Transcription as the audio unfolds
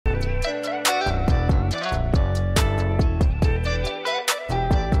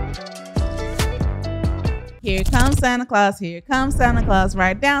Here comes Santa Claus. Here comes Santa Claus.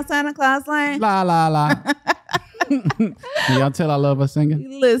 Right down Santa Claus Lane. La, la, la. Can y'all tell I love her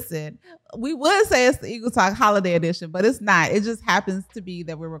singing? Listen, we would say it's the Eagle Talk Holiday Edition, but it's not. It just happens to be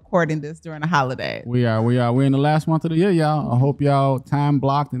that we're recording this during the holiday. We are. We're in the last month of the year, y'all. I hope y'all time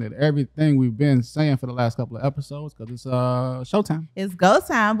blocked and that everything we've been saying for the last couple of episodes, because it's showtime. It's go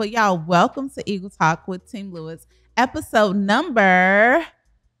time. But y'all, welcome to Eagle Talk with Team Lewis, episode number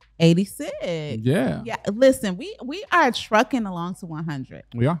 86. Yeah. Listen, we are trucking along to 100.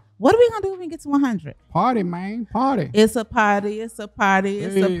 We are. What are we gonna do when we get to 100? Party, man. Party. It's a party. It's a party.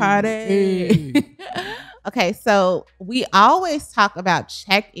 It's a party. Hey. Okay, so we always talk about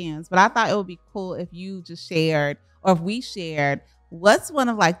check-ins, but I thought it would be cool if you just shared, or if we shared, what's one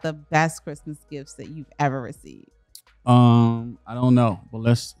of like the best Christmas gifts that you've ever received? I don't know, but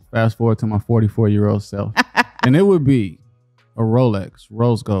let's fast forward to my 44-year-old self, and it would be a Rolex,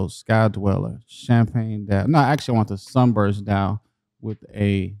 Rose Gold, Sky Dweller, Champagne Dial. No, actually, I want the Sunburst Dial with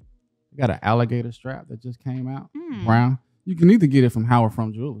got an alligator strap that just came out, brown. You can either get it from Howard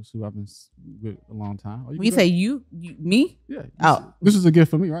From Jewelers, who I've been with a long time. When you say you, me? Yeah. This is a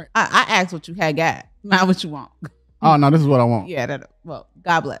gift for me, right? I asked what you had got, not what you want. Oh, no, this is what I want. Yeah, well,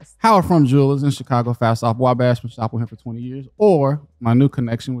 God bless. Howard From Jewelers in Chicago, fast off Wabash, been shopping with him for 20 years. Or my new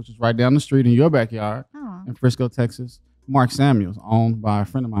connection, which is right down the street in your backyard in Frisco, Texas. Mark Samuels, owned by a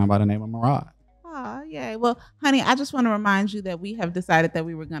friend of mine by the name of Murad. Oh, yeah. Well, honey, I just want to remind you that we have decided that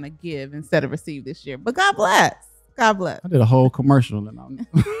we were going to give instead of receive this year. But God bless. God bless. I did a whole commercial. And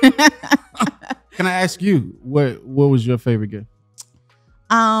Can I ask you, what was your favorite gift?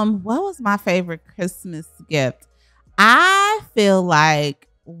 What was my favorite Christmas gift? I feel like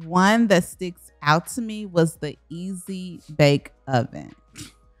one that sticks out to me was the Easy Bake Oven.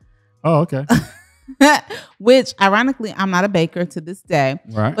 Oh, okay. Which ironically, I'm not a baker to this day,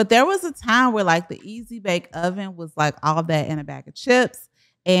 right? But there was a time where like the Easy Bake Oven was like all that in a bag of chips.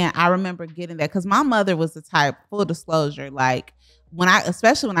 And I remember getting that because my mother was the type, full disclosure, like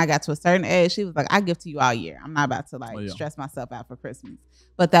especially when I got to a certain age, she was like, I give to you all year. I'm not about to stress myself out for Christmas.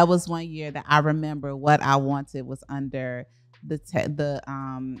 But that was one year that I remember what I wanted was under the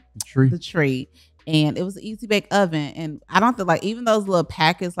tree. And it was an Easy Bake Oven. And I don't think even those little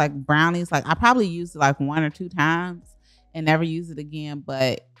packets like brownies, I probably used it like 1 or 2 times and never used it again.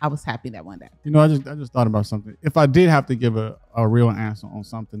 But I was happy that one day. You know, I just thought about something. If I did have to give a real answer on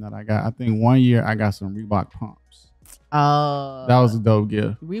something that I got, I think one year I got some Reebok pumps. Oh, that was a dope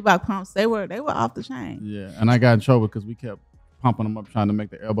gift. Reebok pumps, they were off the chain. Yeah, and I got in trouble because we kept pumping them up, trying to make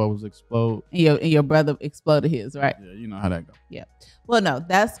the elbows explode. And your brother exploded his, right? Yeah, you know how that goes. Yeah. Well, no,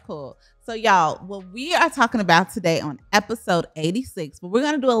 that's cool. So, y'all, what we are talking about today on episode 86, but we're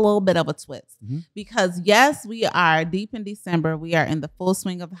going to do a little bit of a twist because, yes, we are deep in December. We are in the full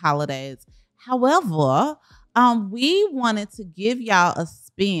swing of the holidays. However, we wanted to give y'all a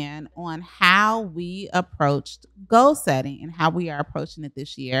spin on how we approached goal setting and how we are approaching it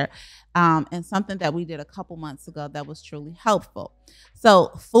this year, and something that we did a couple months ago that was truly helpful.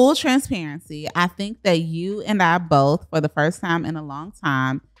 So, full transparency, I think that you and I both, for the first time in a long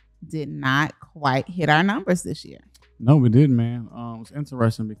time, did not quite hit our numbers this year. No, we didn't, man. It's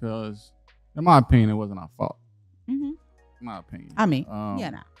interesting because, in my opinion, it wasn't our fault. In my opinion. I mean,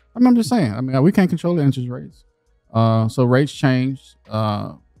 I'm just saying. I mean, we can't control the interest rates. So rates changed.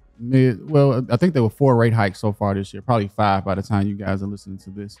 I think there were 4 rate hikes so far this year, probably 5 by the time you guys are listening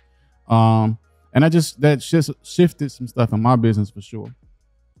to this. And that just shifted some stuff in my business for sure,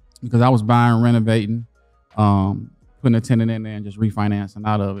 because I was buying, renovating, putting a tenant in there and just refinancing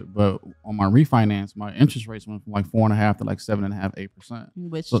out of it. But on my refinance, my interest rates went from like 4.5% to like 7.5%, 8%.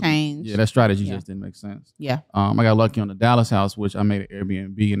 Which changed. Yeah, that strategy just didn't make sense. Yeah. I got lucky on the Dallas house, which I made an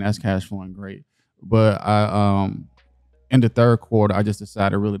Airbnb, and that's cash flowing great. But I in the third quarter, I just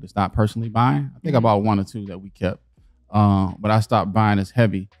decided really to stop personally buying. I think I bought 1 or 2 that we kept. But I stopped buying as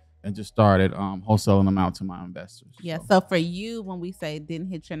heavy and just started wholesaling them out to my investors. Yeah. So for you, when we say didn't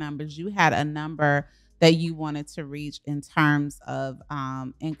hit your numbers, you had a number that you wanted to reach in terms of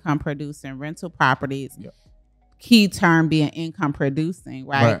income producing rental properties. Yep. Key term being income producing,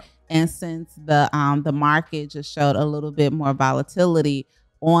 right? And since the market just showed a little bit more volatility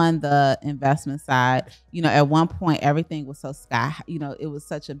on the investment side, at one point everything was so it was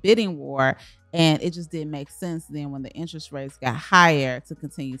such a bidding war, and it just didn't make sense then when the interest rates got higher to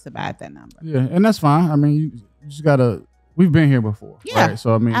continue to buy at that number. Yeah, and that's fine. I mean, you just gotta. We've been here before, right?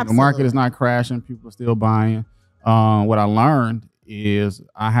 So I mean, absolutely. The market is not crashing; people are still buying. What I learned is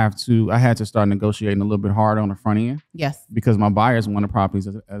I had to start negotiating a little bit harder on the front end. Yes, because my buyers want the properties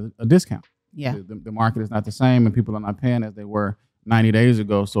at a discount. Yeah, the market is not the same, and people are not paying as they were 90 days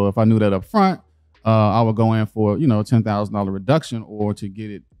ago. So if I knew that up front, I would go in for, $10,000 reduction or to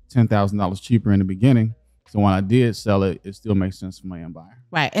get it $10,000 cheaper in the beginning. So when I did sell it, it still makes sense for my end buyer.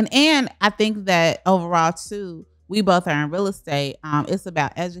 Right. And I think that overall too, we both are in real estate. It's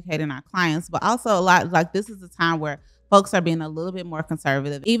about educating our clients, but also a lot like this is a time where folks are being a little bit more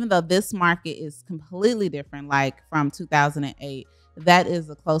conservative, even though this market is completely different, like from 2008. That is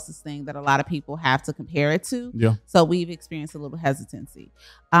the closest thing that a lot of people have to compare it to. Yeah. So we've experienced a little hesitancy.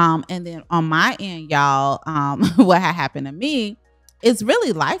 And then on my end, y'all, what had happened to me, it's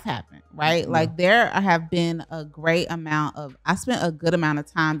really life happened, right? Yeah. Like there have been a great amount of, I spent a good amount of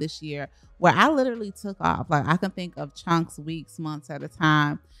time this year where I literally took off. Like I can think of chunks, weeks, months at a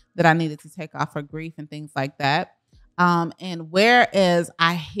time that I needed to take off for grief and things like that. And whereas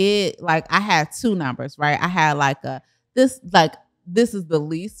I had two numbers, right? I had this is the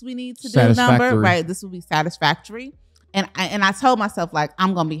least we need to do number, right? This will be satisfactory. And I told myself, like,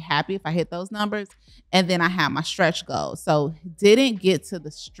 I'm going to be happy if I hit those numbers. And then I had my stretch goal. So didn't get to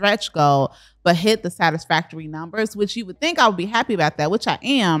the stretch goal, but hit the satisfactory numbers, which you would think I would be happy about that, which I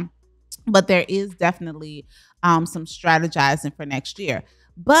am. But there is definitely some strategizing for next year.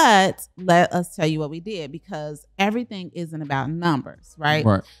 But let us tell you what we did, because everything isn't about numbers, right?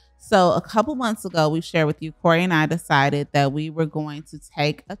 Right. So a couple months ago, we shared with you, Corey and I decided that we were going to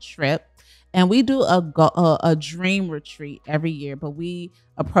take a trip, and we do a dream retreat every year, but we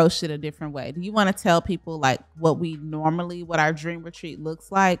approached it a different way. Do you want to tell people like what our dream retreat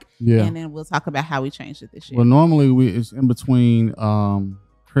looks like? Yeah. And then we'll talk about how we changed it this year. Well, normally it's in between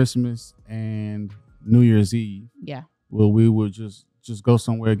Christmas and New Year's Eve. Yeah. Well, we would just go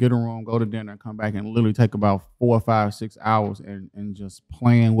somewhere, get a room, go to dinner, and come back and literally take about 4 or 5, 6 hours and just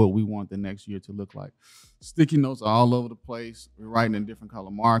plan what we want the next year to look like. Sticky notes are all over the place. We're writing in different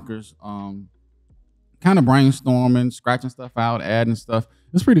color markers, kind of brainstorming, scratching stuff out, adding stuff.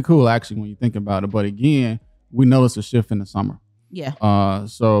 It's pretty cool, actually, when you think about it. But again, we noticed a shift in the summer. Yeah.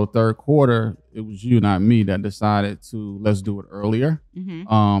 So third quarter, it was you, not me, that decided to let's do it earlier,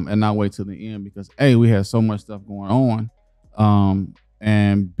 and not wait till the end, because A, we had so much stuff going on.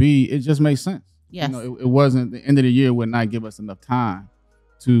 And B, it just made sense. Yes. It wasn't the end of the year would not give us enough time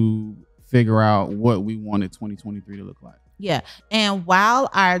to figure out what we wanted 2023 to look like. Yeah. And while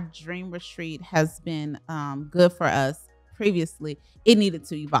our dream retreat has been good for us previously, it needed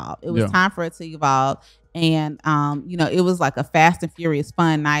to evolve. It was time for it to evolve. And, it was like a fast and furious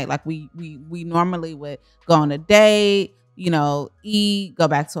fun night. Like we normally would go on a date, eat, go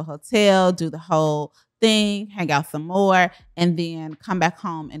back to a hotel, do the whole thing, hang out some more, and then come back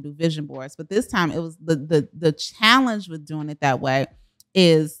home and do vision boards. But this time it was the challenge with doing it that way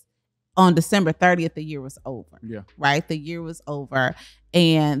is on December 30th, the year was over. Yeah. Right? The year was over,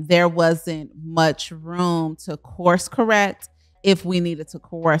 and there wasn't much room to course correct if we needed to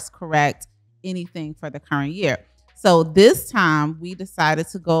course correct anything for the current year. So this time we decided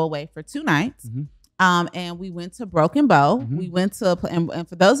to go away for 2 nights. And we went to Broken Bow. We went to, and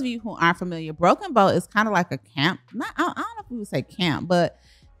for those of you who aren't familiar, Broken Bow is kind of like a camp. I don't know if we would say camp, but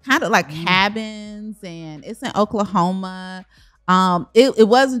kind of like cabins, and it's in Oklahoma. It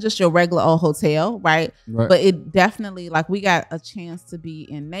wasn't just your regular old hotel, right? But it definitely, like, we got a chance to be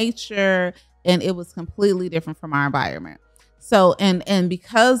in nature, and it was completely different from our environment. So, and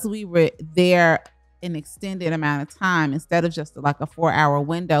because we were there an extended amount of time, instead of just like a 4-hour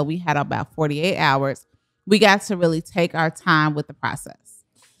window, we had about 48 hours. We got to really take our time with the process.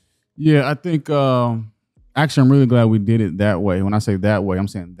 Yeah, I think actually I'm really glad we did it that way. When I say that way, I'm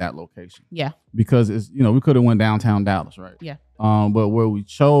saying that location. Yeah. Because it's, we could have went downtown Dallas, right? Yeah. But where we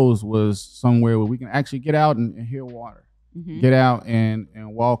chose was somewhere where we can actually get out and hear water. Get out and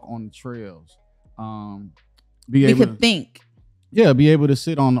walk on the trails. Be able to think. Yeah, be able to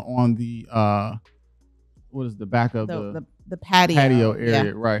sit on the what is the back of the patio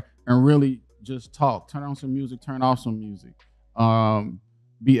area, right? And really just talk, turn on some music, turn off some music,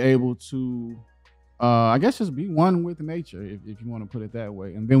 be able to, I guess, just be one with nature, if you want to put it that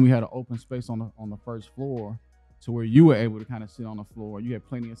way. And then we had an open space on the first floor, to where you were able to kind of sit on the floor. You had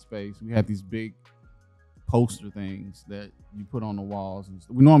plenty of space. We had these big poster things that you put on the walls, and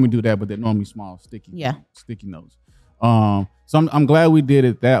we normally do that, but they're normally small, sticky notes. So I'm glad we did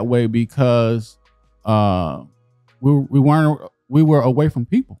it that way, because we were away from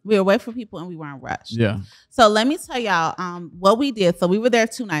people. We were away from people, and we weren't rushed. Yeah. So let me tell y'all what we did. So we were there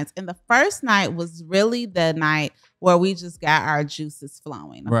 2 nights, and the first night was really the night where we just got our juices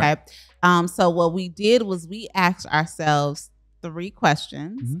flowing. Okay. Right. So what we did was we asked ourselves, 3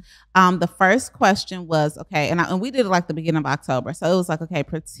 questions. The first question was, okay, and we did it like the beginning of October. So it was like, okay,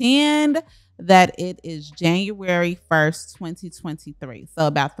 pretend that it is January 1st, 2023. So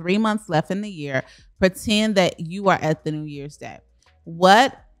about 3 months left in the year. Pretend that you are at the New Year's Day.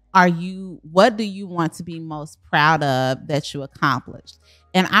 What do you want to be most proud of that you accomplished?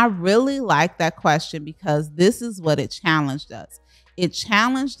 And I really like that question because this is what it challenged us. It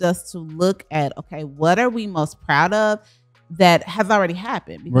challenged us to look at, okay, what are we most proud of that has already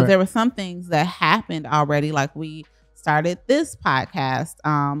happened? Because there were some things that happened already, like we started this podcast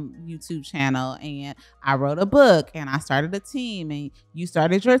YouTube channel, and I wrote a book, and I started a team, and you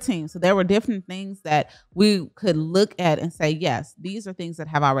started your team. So there were different things that we could look at and say, yes, these are things that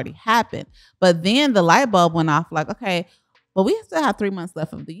have already happened. But then the light bulb went off like, okay, but we still have 3 months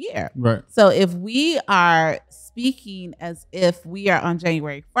left of the year. Right. So if we are speaking as if we are on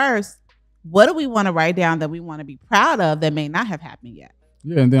January 1st, what do we want to write down that we want to be proud of that may not have happened yet?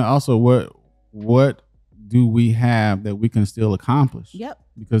 Yeah, and then also what do we have that we can still accomplish? Yep.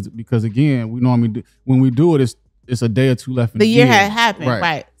 Because again, we normally do, when we do it, it's a day or two left in the year. The year had happened,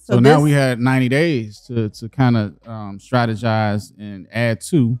 right? So now we had 90 days to kind of strategize and add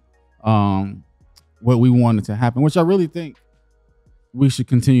to what we wanted to happen, which I really think we should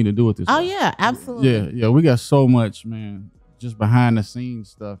continue to do it this way. Oh yeah, absolutely. Yeah. We got so much, man, just behind the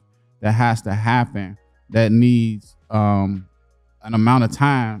scenes stuff that has to happen that needs an amount of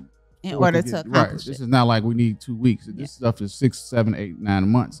time in order to accomplish it. This is not like we need 2 weeks. This stuff is 6, 7, 8, 9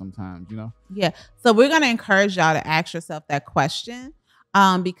 months sometimes, Yeah. So we're going to encourage y'all to ask yourself that question,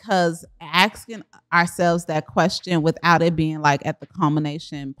 because asking ourselves that question without it being like at the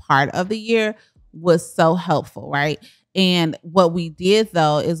culmination part of the year was so helpful, right? And what we did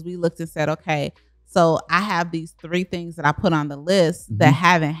though is we looked and said, okay, so I have these 3 things that I put on the list that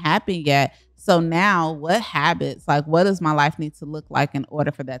haven't happened yet. So now what habits, like what does my life need to look like in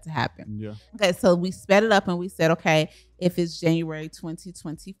order for that to happen? Yeah. Okay. So we sped it up and we said, okay, if it's January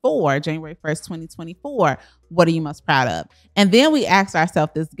 2024, January 1st, 2024, what are you most proud of? And then we asked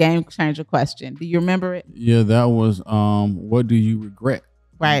ourselves this game changer question. Do you remember it? Yeah, that was, what do you regret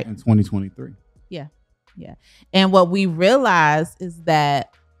in 2023? Yeah. Yeah. And what we realized is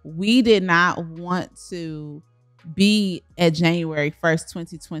that we did not want to be at January 1st,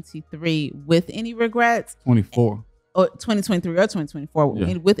 2023 with any regrets. 24. Or 2023 or 2024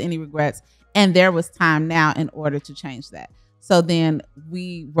 with any regrets. And there was time now in order to change that. So then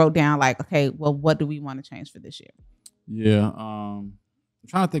we wrote down like, okay, well, what do we want to change for this year? Yeah. I'm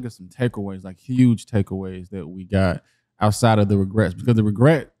trying to think of some takeaways, like huge takeaways that we got outside of the regrets, because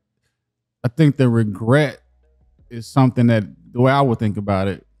I think the regret is something that the way I would think about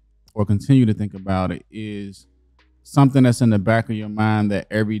it or continue to think about it is something that's in the back of your mind that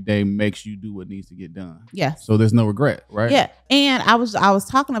every day makes you do what needs to get done. Yes. So there's no regret, right? Yeah. And I was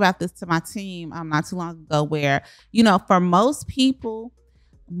talking about this to my team not too long ago where, for most people,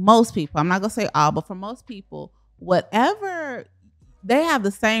 I'm not going to say all, but for most people, whatever, they have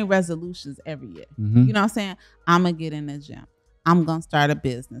the same resolutions every year. You know what I'm saying? I'm going to get in the gym. I'm going to start a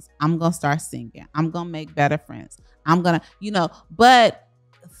business. I'm going to start singing. I'm going to make better friends. I'm going to, but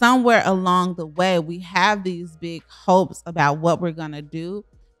somewhere along the way, we have these big hopes about what we're going to do.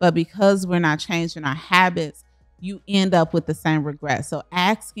 But because we're not changing our habits, you end up with the same regret. So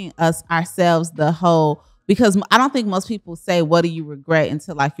asking ourselves because I don't think most people say, what do you regret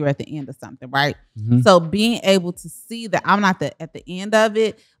until like you're at the end of something, right? So being able to see that I'm not at the end of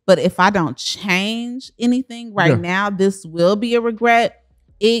it, but if I don't change anything now, this will be a regret.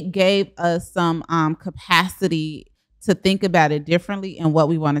 It gave us some capacity to think about it differently and what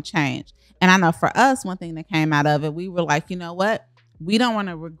we want to change. And I know for us, one thing that came out of it, we were like, you know what? We don't want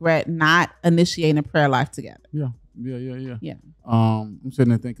to regret not initiating a prayer life together. Yeah. I'm sitting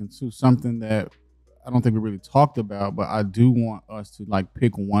there thinking too, something that I don't think we really talked about, but I do want us to like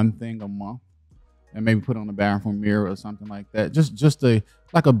pick one thing a month and maybe put on the bathroom mirror or something like that. Just a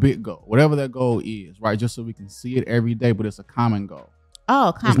big goal, whatever that goal is, right? Just so we can see it every day, but it's a common goal. Oh,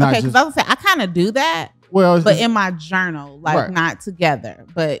 okay. Because I was gonna say I kind of do that. Well, but in my journal, not together.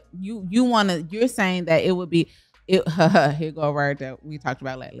 But you're saying that it would be here go a word that we talked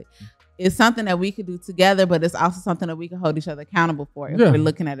about lately. It's something that we could do together, but it's also something that we can hold each other accountable for if we're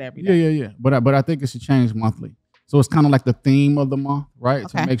looking at it every day. Yeah. But I think it should change monthly. So it's kind of like the theme of the month, right?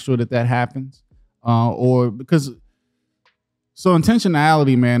 Okay. To make sure that happens. So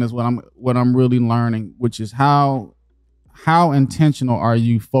intentionality, man, is what I'm really learning, which is how intentional are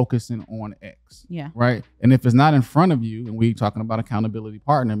you focusing on X? Yeah. Right. And if it's not in front of you, and we talking about accountability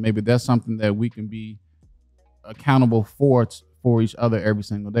partner, maybe that's something that we can be accountable for for each other every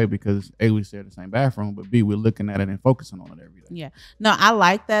single day because A, we share the same bathroom, but B, we're looking at it and focusing on it every day. Yeah. No, I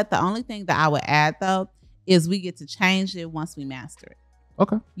like that. The only thing that I would add though is we get to change it once we master it.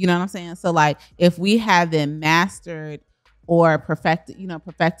 Okay. You know what I'm saying? So like if we haven't mastered or perfected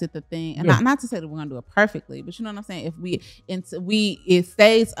the thing, and not to say that we're gonna do it perfectly, but you know what I'm saying? If it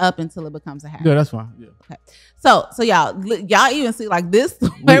stays up until it becomes a habit. Yeah, that's fine. Yeah. Okay. So y'all even see like this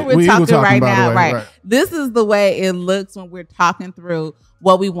way we're talking right now, right? This is the way it looks when we're talking through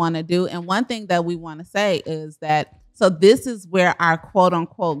what we want to do. And one thing that we want to say is that so this is where our quote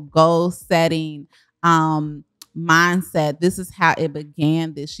unquote goal setting mindset, this is how it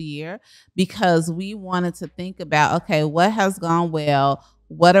began this year, because we wanted to think about, okay, what has gone well?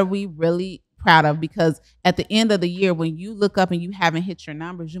 What are we really proud of? Because at the end of the year, when you look up and you haven't hit your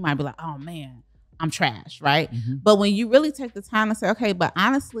numbers, you might be like, oh man, I'm trash, right? Mm-hmm. But when you really take the time to say, okay, but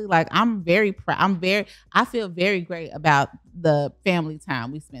honestly, like I'm very proud. I feel very great about the family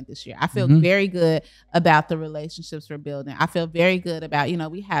time we spent this year. I feel very good about the relationships we're building. I feel very good about,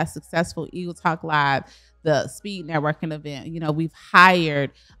 we had successful Eagle Talk Live, the speed networking event. We've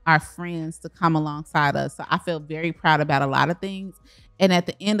hired our friends to come alongside us. So I feel very proud about a lot of things. And at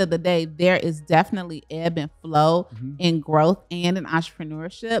the end of the day, there is definitely ebb and flow in growth and in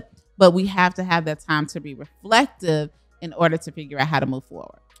entrepreneurship. But we have to have that time to be reflective in order to figure out how to move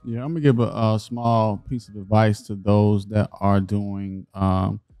forward. Yeah, I'm going to give a small piece of advice to those that are doing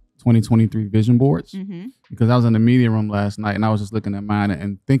 2023 vision boards. Because I was in the media room last night and I was just looking at mine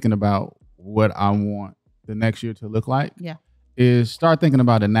and thinking about what I want the next year to look like. Yeah. Is start thinking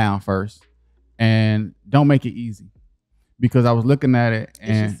about it now first and don't make it easy. Because I was looking at it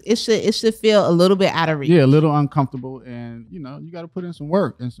and it should feel a little bit out of reach. Yeah, a little uncomfortable. And, you got to put in some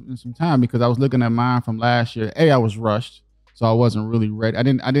work and some time, because I was looking at mine from last year. I was rushed, so I wasn't really ready. I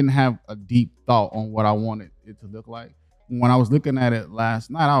didn't have a deep thought on what I wanted it to look like. When I was looking at it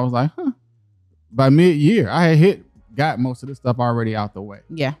last night, I was like, by mid-year, I had got most of this stuff already out the way.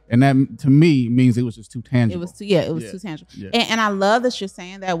 Yeah. And that to me means it was just too tangible. It was too tangible. Yeah. And I love that you're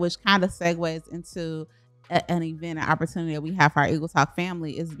saying that, which kind of segues into an event, an opportunity that we have for our Eagle Talk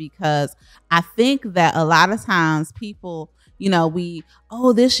family, is because I think that a lot of times people,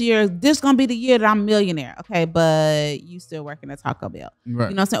 this year, this is going to be the year that I'm a millionaire. Okay. But you still working at Taco Bell, right. You know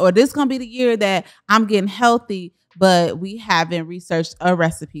what I'm saying? Or this is going to be the year that I'm getting healthy, but we haven't researched a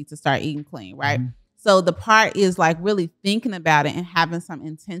recipe to start eating clean. Right. So the part is like really thinking about it and having some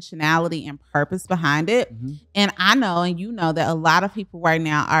intentionality and purpose behind it. And I know, and that a lot of people right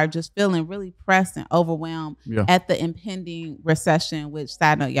now are just feeling really pressed and overwhelmed at the impending recession, which,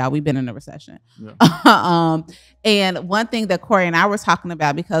 side note, y'all, we've been in a recession. Yeah. And one thing that Corey and I were talking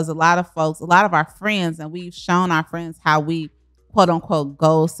about, because a lot of our friends, and we've shown our friends how we quote unquote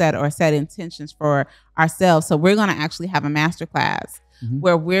goal set or set intentions for ourselves. So we're going to actually have a masterclass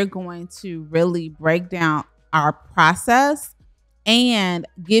where we're going to really break down our process and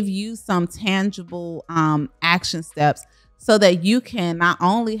give you some tangible action steps so that you can not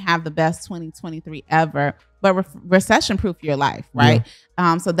only have the best 2023 ever, but recession proof your life, right?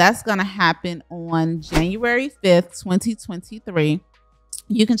 Yeah. So that's going to happen on January 5th, 2023.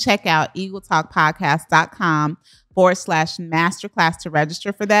 You can check out eagletalkpodcast.com/masterclass to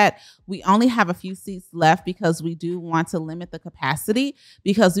register for that. We only have a few seats left because we do want to limit the capacity,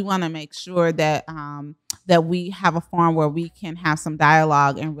 because we want to make sure that that we have a forum where we can have some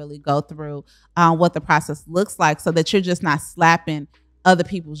dialogue and really go through what the process looks like, so that you're just not slapping other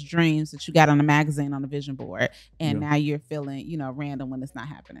people's dreams that you got on a magazine on a vision board, and now you're feeling random when it's not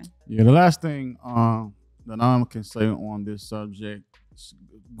happening. Yeah, the last thing that I can say on this subject,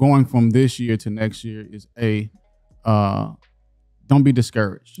 going from this year to next year, is don't be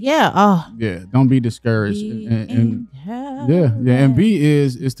discouraged. Yeah. Don't be discouraged. And B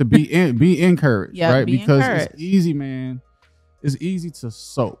is to be encouraged, right? Because encouraged. It's easy, man. It's easy to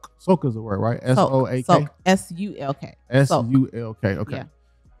soak. Soak is the word, right? SOAK. SULK. SULK. Okay. Yeah.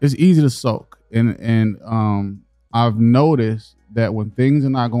 It's easy to soak, and I've noticed that when things are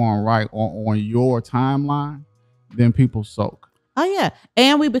not going right on your timeline, then people soak. Oh, yeah.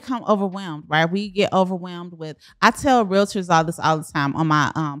 And we become overwhelmed, right? We get overwhelmed with, I tell realtors all the time on my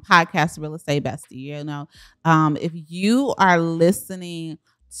podcast, Real Estate Bestie, if you are listening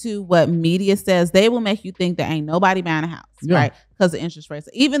to what media says, they will make you think there ain't nobody buying a house, right? Because of interest rates.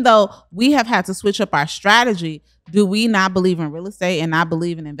 Even though we have had to switch up our strategy, do we not believe in real estate and not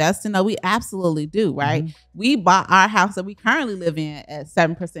believe in investing? No, we absolutely do, right? We bought our house that we currently live in at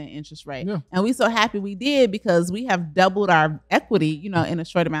 7% interest rate. Yeah. And we so happy we did, because we have doubled our equity, in a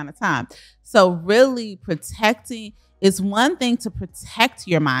short amount of time. So really protecting, it's one thing to protect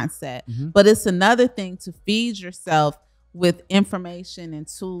your mindset, but it's another thing to feed yourself with information and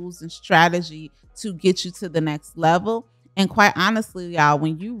tools and strategy to get you to the next level. And quite honestly, y'all,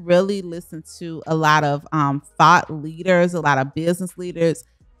 when you really listen to a lot of thought leaders, a lot of business leaders,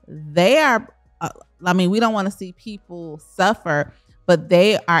 they are, we don't want to see people suffer, but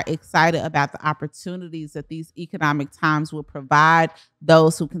they are excited about the opportunities that these economic times will provide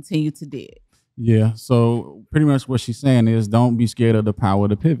those who continue to dig. Yeah. So pretty much what she's saying is don't be scared of the power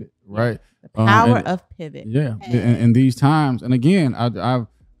to pivot, right? The power of pivot. Yeah. In these times. And again,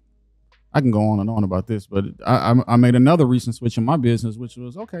 I can go on and on about this, but I made another recent switch in my business, which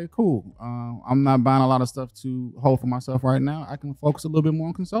was, okay, cool. I'm not buying a lot of stuff to hold for myself right now. I can focus a little bit more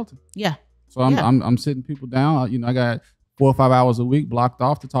on consulting. Yeah. So I'm sitting people down. I got 4 or 5 hours a week blocked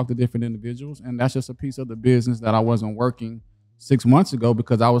off to talk to different individuals. And that's just a piece of the business that I wasn't working 6 months ago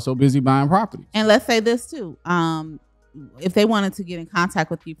because I was so busy buying properties. And let's say this too. If they wanted to get in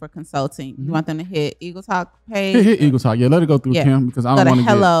contact with you for consulting, you want them to hit Eagle Talk page? Hit Eagle Talk. Yeah, let it go through Kim because I don't want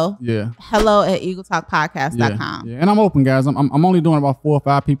to hello at eagletalkpodcast.com. Yeah, and I'm open, guys. I'm only doing about 4 or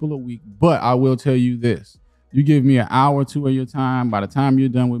 5 people a week, but I will tell you this. You give me an hour or 2 of your time. By the time you're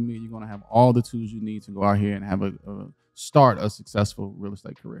done with me, you're going to have all the tools you need to go out here and have start a successful real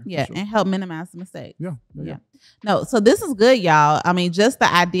estate career. Yeah, sure. And help minimize the mistakes. Yeah. No, so this is good, y'all. Just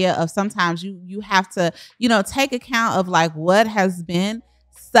the idea of sometimes you have to, take account of like what has been.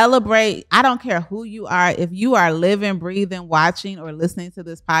 Celebrate. I don't care who you are. If you are living, breathing, watching, or listening to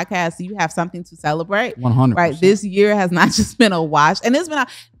this podcast, you have something to celebrate. 100%. Right. This year has not just been a wash, and it's been a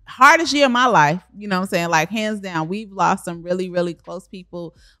hardest year of my life. You know what I'm saying? Like hands down, we've lost some really, really close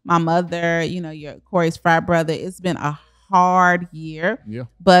people. My mother, your Corey's frat brother. It's been a hard year. Yeah.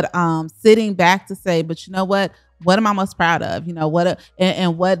 But sitting back to say, but you know what? What am I most proud of?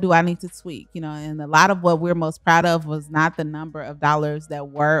 What do I need to tweak? And a lot of what we're most proud of was not the number of dollars that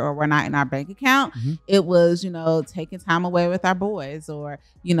were or were not in our bank account. Mm-hmm. It was, taking time away with our boys or,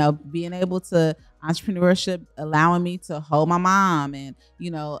 being able to entrepreneurship, allowing me to hold my mom and,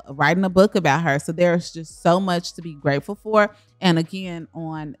 writing a book about her. So there's just so much to be grateful for. And again,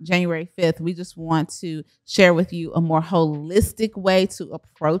 on January 5th, we just want to share with you a more holistic way to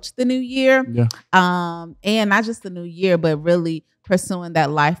approach the new year. Yeah. And not just the new year, but really pursuing that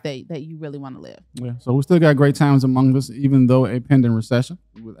life that you really want to live. Yeah. So we still got great times among us, even though a pending recession,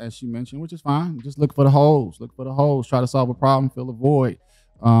 as she mentioned, which is fine. Just look for the holes. Try to solve a problem, fill a void.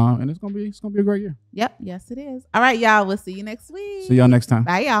 And it's gonna be a great year. Yep. Yes, it is. All right, y'all. We'll see you next week. See y'all next time.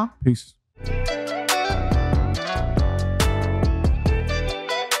 Bye, y'all. Peace.